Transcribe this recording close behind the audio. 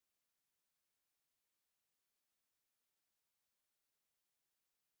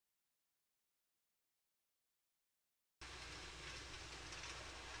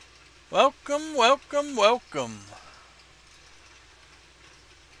Welcome, welcome, welcome.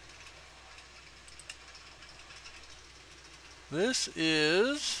 This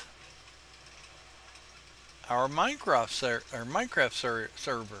is our Minecraft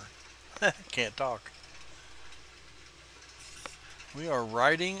server. Can't talk. We are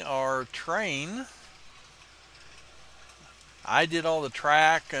riding our train. I did all the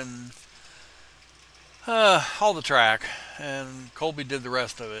track and and Colby did the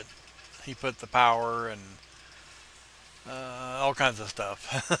rest of it. He put the power and all kinds of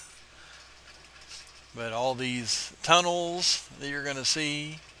stuff. But all these tunnels that you're going to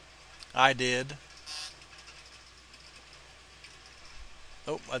see, I did.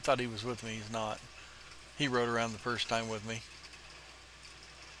 Oh, I thought he was with me. He's not. He rode around the first time with me.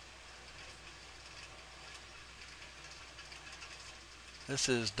 This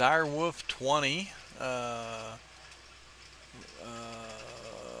is Direwolf20.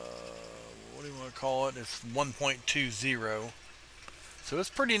 What do you want to call it? It's 1.20. So it's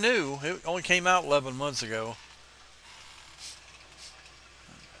pretty new. It only came out 11 months ago.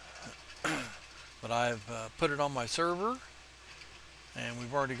 But I've put it on my server. And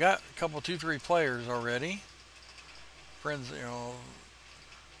we've already got a couple, 2-3 players already. Friends, a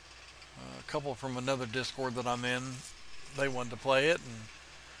couple from another Discord that I'm in, they wanted to play it,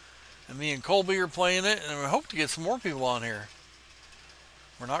 and me and Colby are playing it, and we hope to get some more people on here.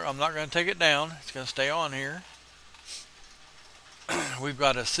 I'm not going to take it down. It's going to stay on here. We've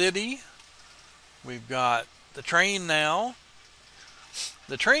got a city. We've got the train now.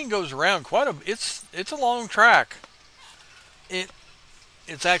 The train goes around quite a. It's a long track.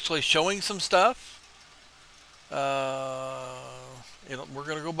 It's actually showing some stuff. We're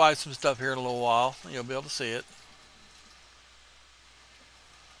going to go buy some stuff here in a little while. You'll be able to see it.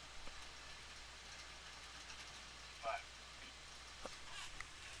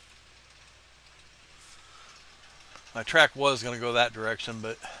 My track was going to go that direction,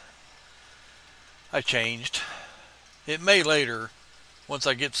 but I changed. It may later, once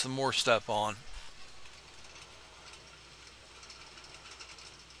I get some more stuff on.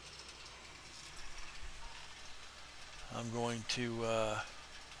 I'm going to,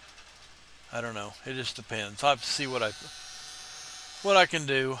 I don't know. It just depends. I'll have to see what I can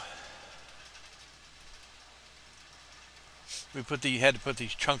do. We had to put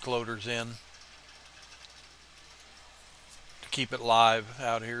these chunk loaders in to keep it live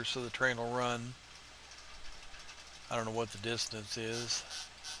out here so the train will run. I don't know what the distance is.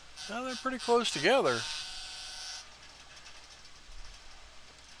 Well, they're pretty close together.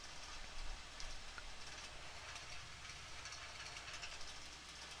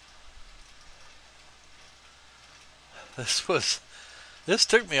 This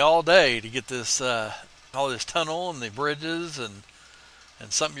took me all day to get this all this tunnel and the bridges and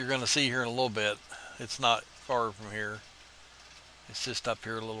something you're going to see here in a little bit. It's not far from here. It's just up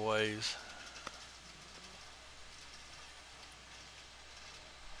here a little ways.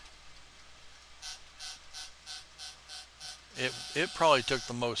 It probably took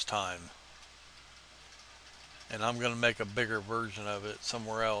the most time. And I'm going to make a bigger version of it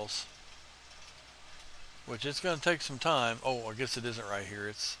somewhere else. Which it's going to take some time. Oh, I guess it isn't right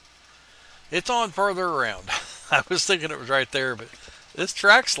here. It's on further around. I was thinking it was right there, but this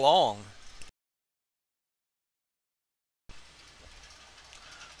track's long.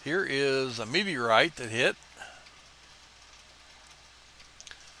 Here is a meteorite that hit.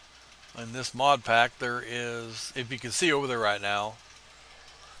 In this mod pack, there is, if you can see over there right now,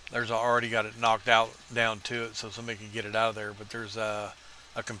 there's already got it knocked out down to it so somebody can get it out of there. But there's a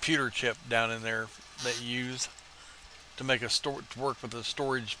computer chip down in there that you use to make to work with the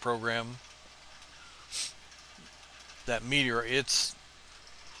storage program. That meteor, it's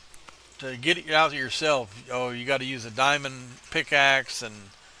to get it out yourself. Oh, you got to use a diamond pickaxe, and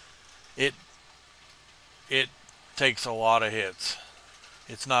it takes a lot of hits.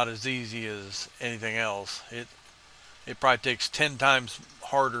 It's not as easy as anything else. It probably takes 10 times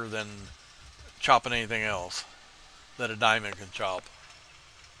harder than chopping anything else that a diamond can chop.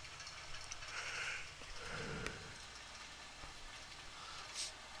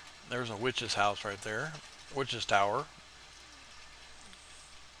 There's a witch's house right there. Witch's tower.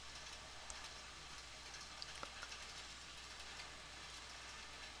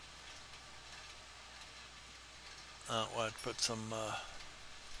 Well, I'd put some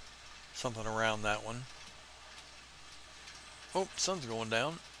something around that one. Oh, sun's going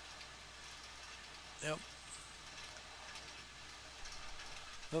down. Yep.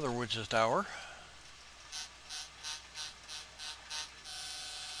 Another witch's tower.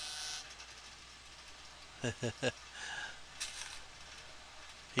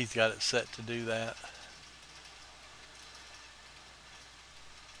 He's got it set to do that.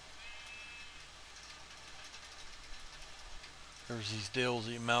 There's these dills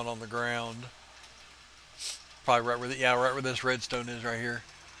that you mount on the ground. Probably right where right where this redstone is right here.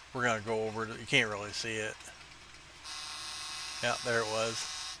 We're gonna go over it. You can't really see it. Yeah, there it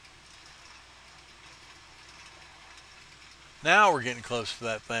was. Now we're getting close to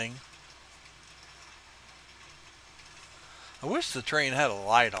that thing. I wish the train had a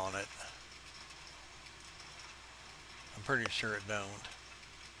light on it. I'm pretty sure it don't.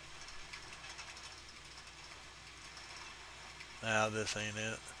 Now this ain't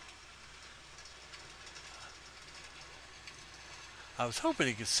it. I was hoping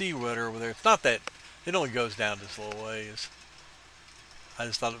you could see better over there. It's not that, it only goes down this little ways. I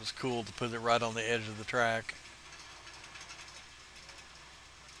just thought it was cool to put it right on the edge of the track.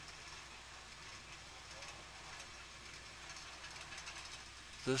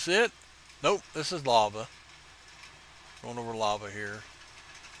 Is this it? Nope, this is lava. Going over lava here.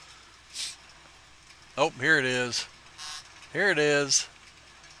 Oh, here it is. Here it is.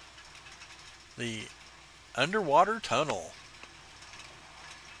 The underwater tunnel.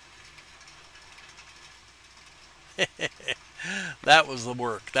 That was the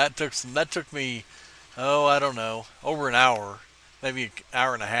work. That took me, oh, I don't know, over an hour, maybe an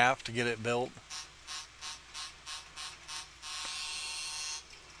hour and a half to get it built.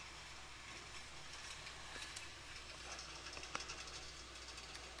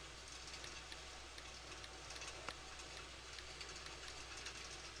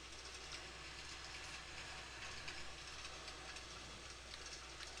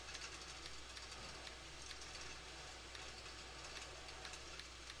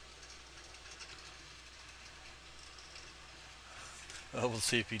 We'll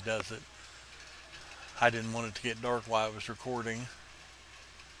see if he does it. I didn't want it to get dark while I was recording.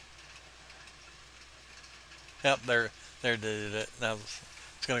 Yep, there did it. Now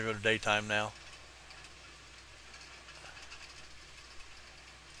it's going to go to daytime now.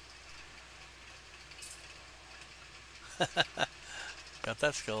 Got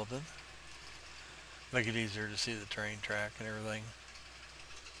that skeleton. Make it easier to see the train track and everything.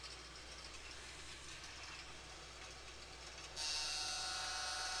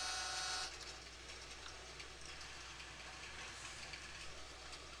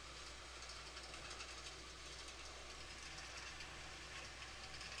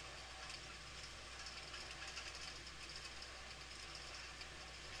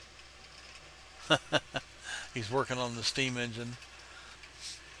 He's working on the steam engine.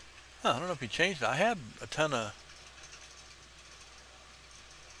 Huh, I don't know if he changed it. I had a ton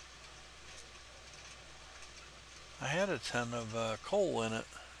of coal in it,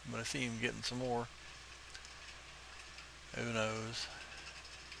 but I see him getting some more. Who knows?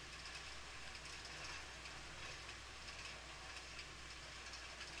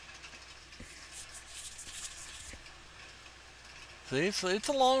 See, it's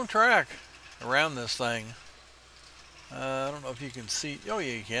a long track around this thing. I don't know if you can see. Oh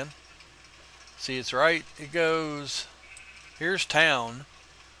yeah, you can. See, it's right. It goes. Here's town.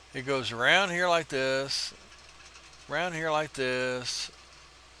 It goes around here like this. Around here like this.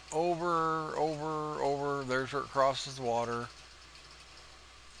 Over. There's where it crosses the water.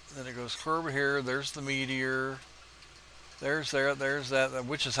 Then it goes clear over here. There's the meteor. There's that. The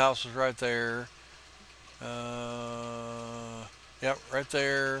witch's house is right there. Yep, right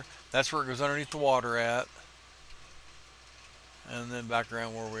there. That's where it goes underneath the water at. And then back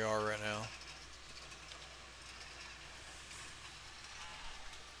around where we are right now.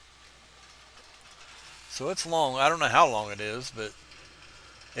 So it's long. I don't know how long it is, but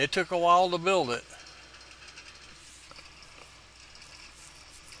it took a while to build it.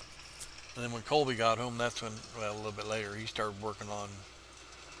 And then when Colby got home, that's when, well, a little bit later, he started working on...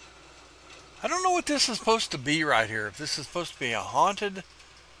 I don't know what this is supposed to be right here. If this is supposed to be a haunted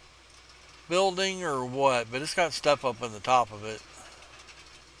building or what, but it's got stuff up on the top of it.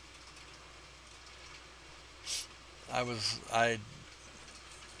 I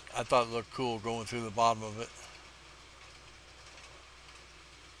thought it looked cool going through the bottom of it.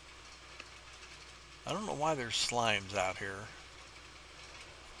 I don't know why there's slimes out here.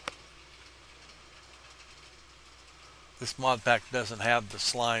 This mod pack doesn't have the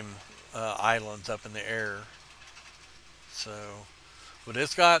slime islands up in the air. So, but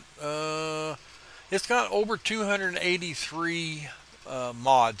it's got over 283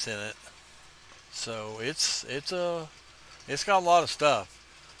 mods in it. So it's got a lot of stuff.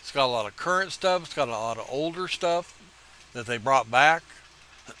 It's got a lot of current stuff. It's got a lot of older stuff that they brought back.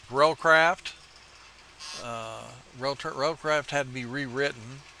 Railcraft. Railcraft had to be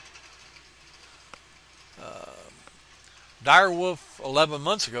rewritten. Direwolf 11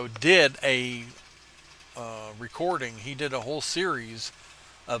 months ago did a recording. He did a whole series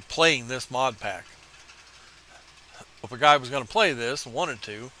of playing this mod pack. If a guy was going to play this and wanted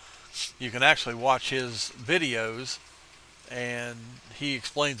to, you can actually watch his videos, and he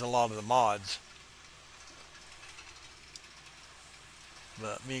explains a lot of the mods.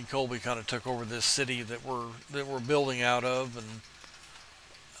 But me and Colby kind of took over this city that we're building out of, and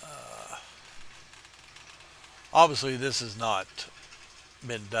obviously this has not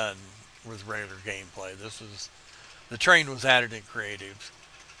been done with regular gameplay. The train was added in creative.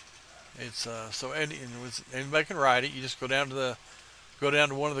 It's so anybody can ride it. You just go down to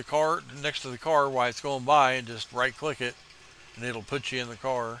one of the car next to the car while it's going by, and just right click it, and it'll put you in the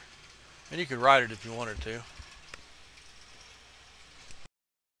car, and you could ride it if you wanted to.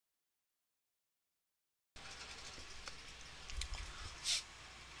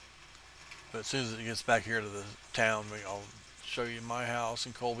 But as soon as it gets back here to the town, I'll show you my house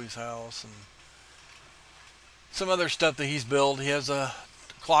and Colby's house and some other stuff that he's built. He has a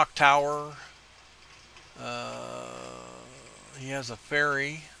clock tower. He has a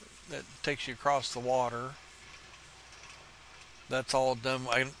ferry that takes you across the water. That's all done.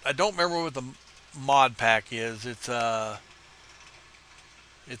 I don't remember what the mod pack is. It's a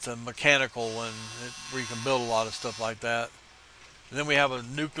mechanical one where you can build a lot of stuff like that. And then we have a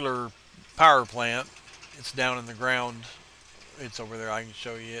nuclear power plant. It's down in the ground. It's over there. I can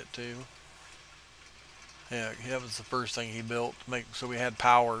show you it too. Yeah, that was the first thing he built to make so we had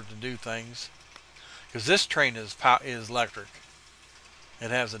power to do things. Because this train is electric.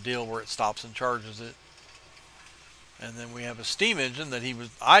 It has a deal where it stops and charges it. And then we have a steam engine that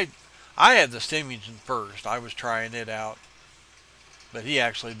I had the steam engine first. I was trying it out. But he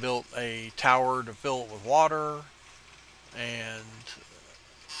actually built a tower to fill it with water, and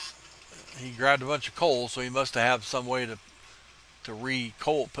he grabbed a bunch of coal, so he must have some way to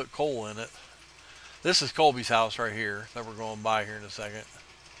put coal in it. This is Colby's house right here that we're going by here in a second.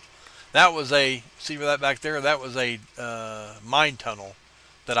 That was see that back there? That was a mine tunnel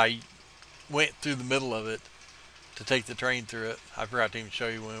that I went through the middle of it to take the train through it. I forgot to even show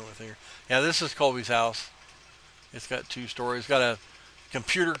you when it was here. Yeah, this is Colby's house. It's got 2 stories. It's got a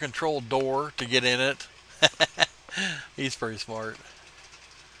computer controlled door to get in it. He's pretty smart.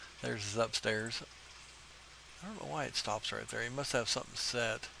 There's his upstairs. I don't know why it stops right there. He must have something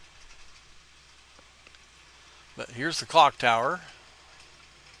set. But here's the clock tower.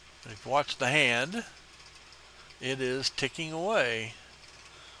 And if you watch the hand, it is ticking away.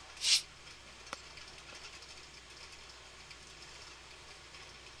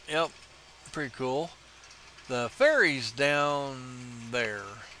 Yep, pretty cool. The ferry's down there.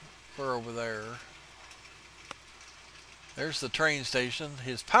 We're over there. There's the train station.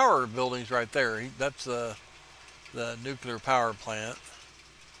 His power building's right there. That's the nuclear power plant.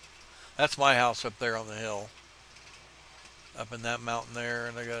 That's my house up there on the hill. Up in that mountain there.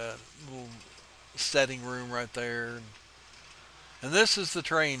 And I got a little setting room right there. And this is the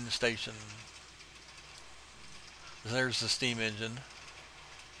train station. There's the steam engine.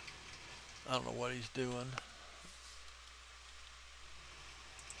 I don't know what he's doing.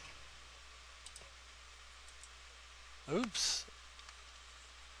 Oops.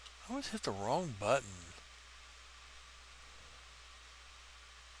 I always hit the wrong button.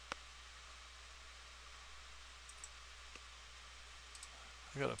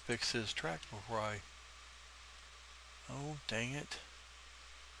 I gotta fix his track before I... Oh, dang it.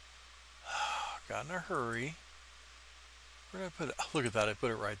 Got in a hurry. Where did I put it? Oh, look at that, I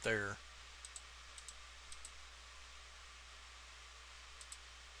put it right there.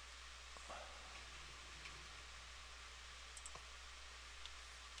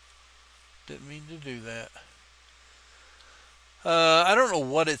 Didn't mean to do that. I don't know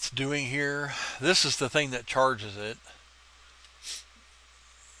what it's doing here. This is the thing that charges it.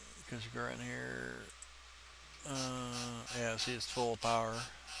 Because you go around here. Yeah, see, it's full of power.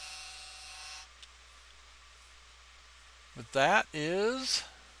 But that is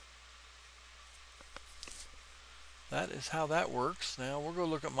how that works. Now we'll go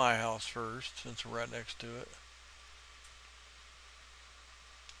look at my house first, since we're right next to it.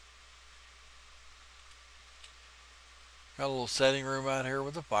 Got a little setting room out here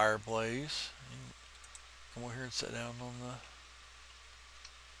with a fireplace. Come over here and sit down on the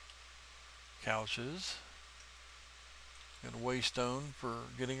couches. Got a waystone for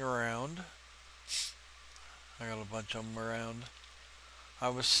getting around. I got a bunch of them around. I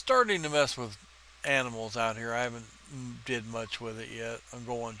was starting to mess with animals out here. I haven't did much with it yet. I'm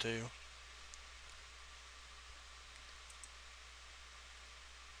going to.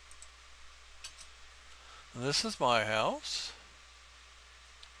 This is my house.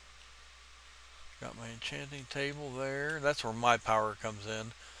 Got my enchanting table there. That's where my power comes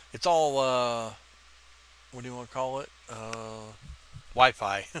in. It's all, what do you want to call it?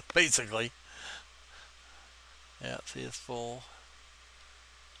 Wi-Fi, basically. Yeah, see, it's full.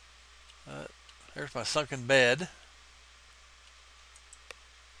 There's my sunken bed.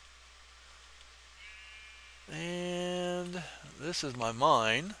 And this is my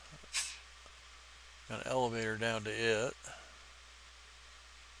mine. Got an elevator down to it.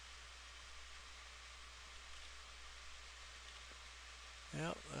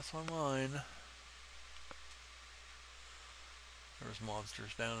 Yep, that's my mine. There's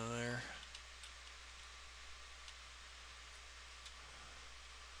monsters down in there.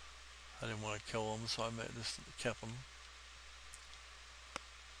 I didn't want to kill them, so I just kept them.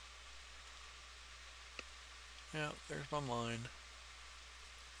 Yep, there's my mine.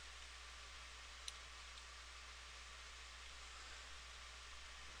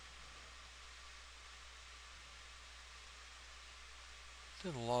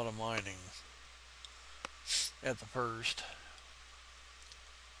 Did a lot of mining at the first.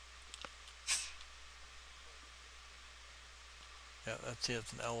 Yeah, that's it.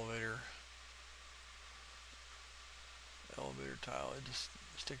 It's an elevator. Elevator tile. I just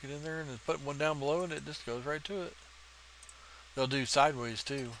stick it in there and put one down below and it just goes right to it. They'll do sideways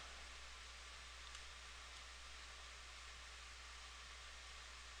too.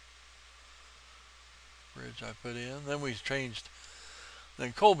 Bridge I put in. Then we changed.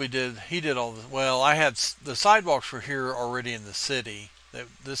 Then Colby he did all this. Well, I had the sidewalks were here already in the city.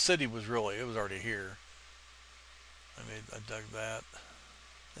 The city was it was already here. I dug that.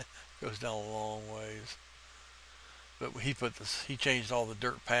 Goes down a long ways. But he changed all the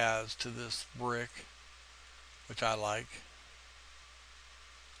dirt paths to this brick, which I like.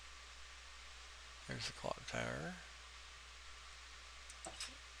 There's the clock tower.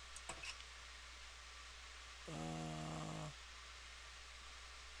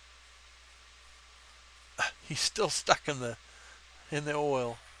 He's still stuck in the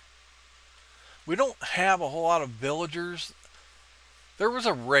oil. We don't have a whole lot of villagers. There was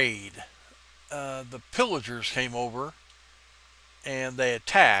a raid. The pillagers came over and they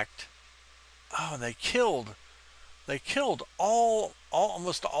attacked. Oh, and they killed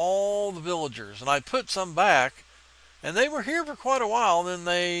almost all the villagers, and I put some back, and they were here for quite a while, and then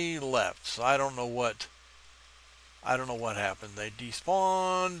they left. So I don't know what happened. They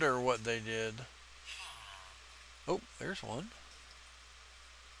despawned or what they did. Oh, there's one.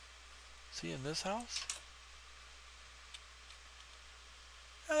 Is he in this house?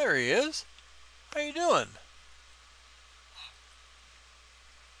 Oh, there he is. How you doing?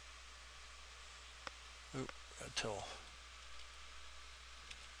 Oop, until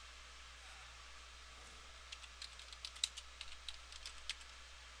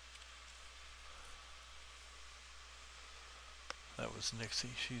that was Nixie.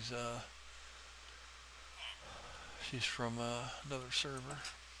 She's from another server,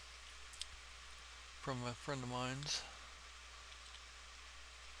 from a friend of mine's.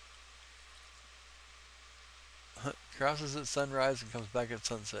 Crosses at sunrise and comes back at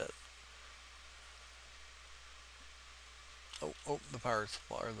sunset. Oh, the power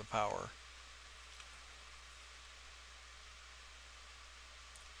supply, or the power.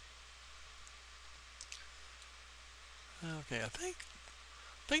 Okay, I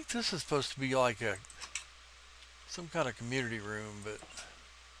think this is supposed to be like some kind of community room, but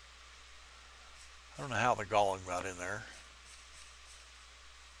I don't know how the golem got in there.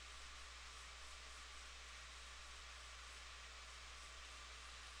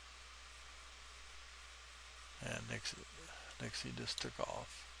 And Nixie just took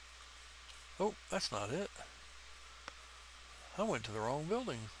off. Oh, that's not it. I went to the wrong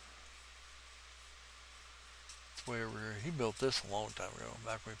building. It's way over here. He built this a long time ago,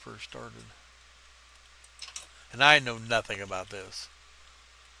 back when we first started. And I know nothing about this.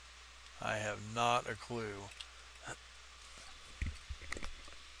 I have not a clue.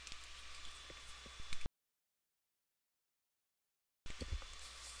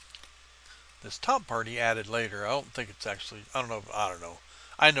 This top part he added later. I don't think it's actually, I don't know.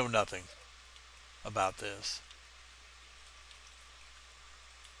 I know nothing about this.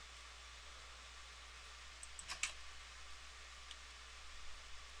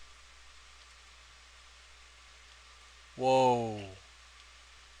 Whoa.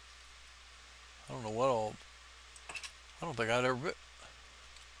 I don't know what all. I don't think I'd ever been.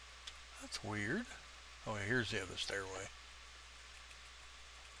 That's weird. Oh, here's the other stairway.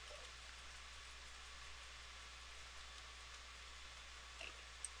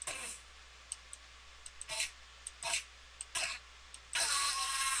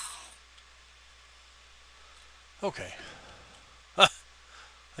 Okay. I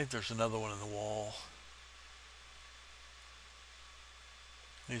think there's another one in the wall.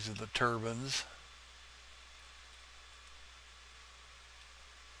 These are the turbines.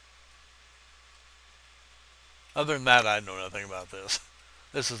 Other than that, I know nothing about this.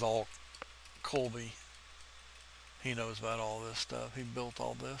 This is all Colby. He knows about all this stuff. He built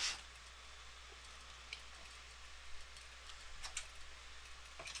all this.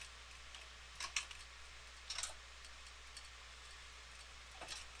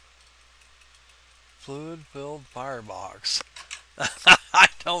 Fluid-filled firebox. I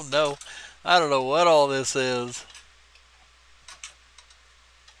don't know. I don't know what all this is.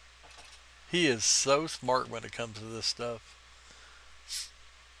 He is so smart when it comes to this stuff.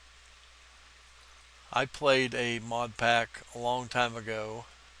 I played a mod pack a long time ago.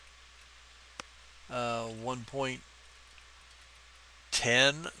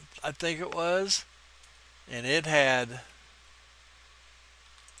 1.10, I think it was. And it had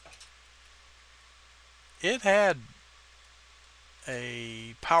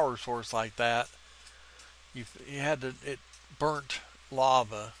a power source like that. You had to, it burnt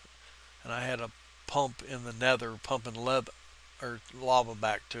lava, and I had a pump in the nether pumping lava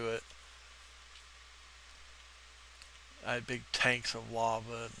back to it. I had big tanks of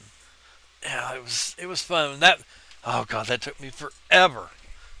lava, and yeah, it was fun. And that, oh god, that took me forever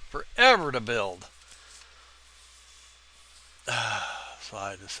to build. So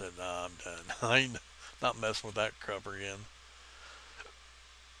I just said, nah, I'm done. I ain't not messing with that crap again.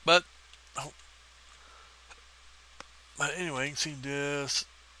 But anyway, you can see this.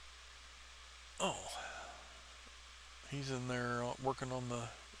 Oh, he's in there working on the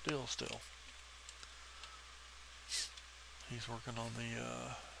deal still. He's working on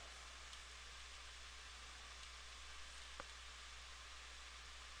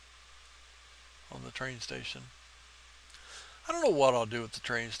the train station. I don't know what I'll do with the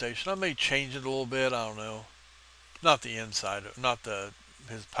train station. I may change it a little bit. I don't know. Not the inside, not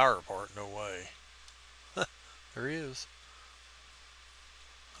his power part. No way. There he is.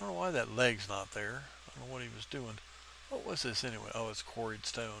 I don't know why that leg's not there. I don't know what he was doing. What was this anyway? Oh, it's quarried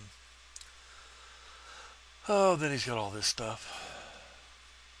stone. Oh, then he's got all this stuff.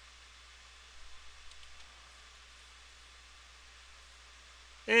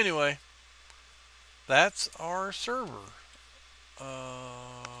 Anyway, that's our server.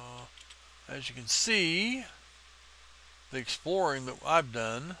 As you can see, the exploring that I've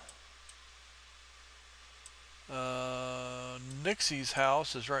done. Nixie's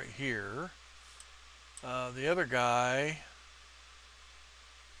house is right here. The other guy,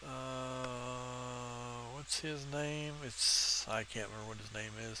 what's his name? I can't remember what his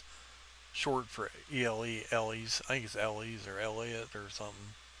name is. Short for Ellie's. I think it's Ellie's or Elliot or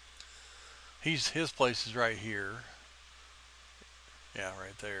something. His place is right here. Yeah,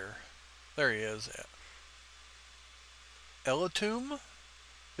 right there. There he is. Elatum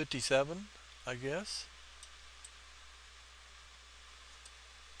 57, I guess.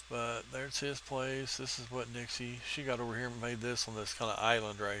 But there's his place. This is what Nixie, she got over here and made this on this kind of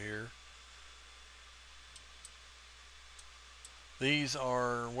island right here. These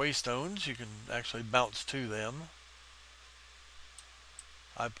are waystones. You can actually bounce to them.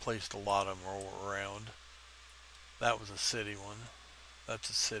 I've placed a lot of them around. That was a city one. That's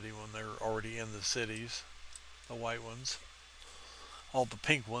a city one. They're already in the cities. The white ones. All the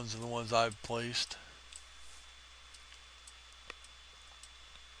pink ones are the ones I've placed.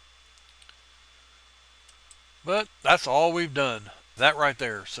 But that's all we've done. That right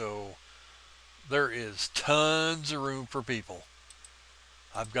there. So there is tons of room for people.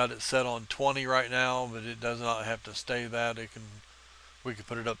 I've got it set on 20 right now, but it does not have to stay that. We could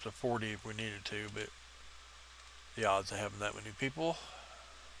put it up to 40 if we needed to, but the odds of having that many people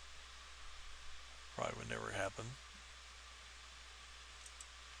probably would never happen.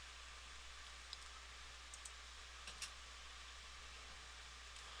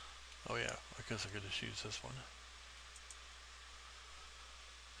 Oh yeah, I guess I could just use this one.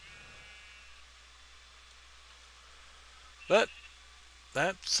 But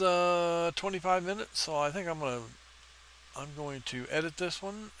that's 25 minutes, so I think I'm going to edit this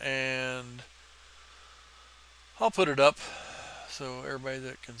one, and I'll put it up so everybody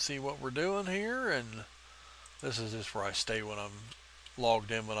that can see what we're doing here. And this is just where I stay when I'm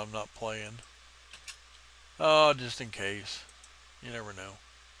logged in when I'm not playing. Just in case. You never know.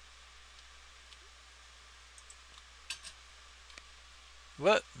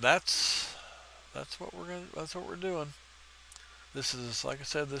 But that's what we're doing. This is, like I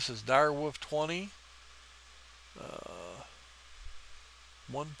said, this is Direwolf20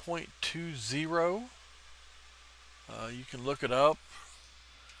 1.20. You can look it up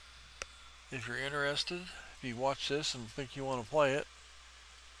if you're interested. If you watch this and think you want to play it,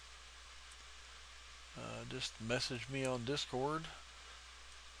 just message me on Discord.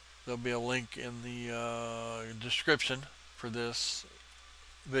 There'll be a link in the description for this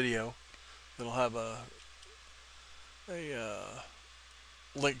video. It'll have a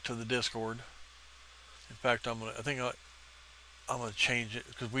link to the Discord. In fact, I'm gonna change it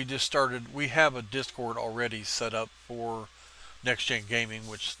because we just started. We have a Discord already set up for Next Gen Gaming,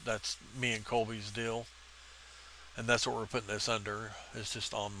 which that's me and Colby's deal, and that's what we're putting this under. It's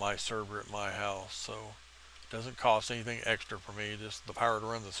just on my server at my house, so it doesn't cost anything extra for me. Just the power to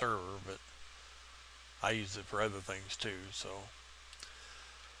run the server, but I use it for other things too. So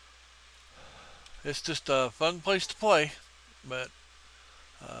it's just a fun place to play. But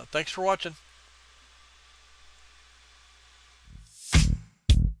thanks for watching.